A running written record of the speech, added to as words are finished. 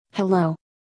Hello.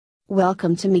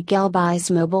 Welcome to Miguel Buys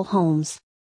Mobile Homes.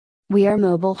 We are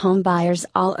mobile home buyers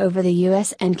all over the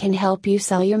US and can help you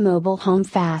sell your mobile home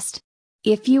fast.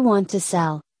 If you want to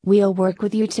sell, we'll work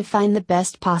with you to find the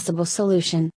best possible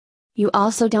solution. You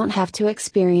also don't have to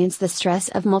experience the stress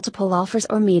of multiple offers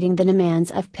or meeting the demands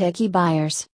of picky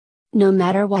buyers. No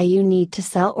matter why you need to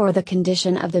sell or the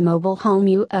condition of the mobile home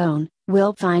you own,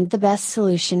 we'll find the best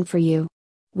solution for you.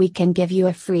 We can give you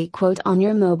a free quote on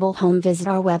your mobile home. Visit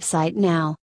our website now.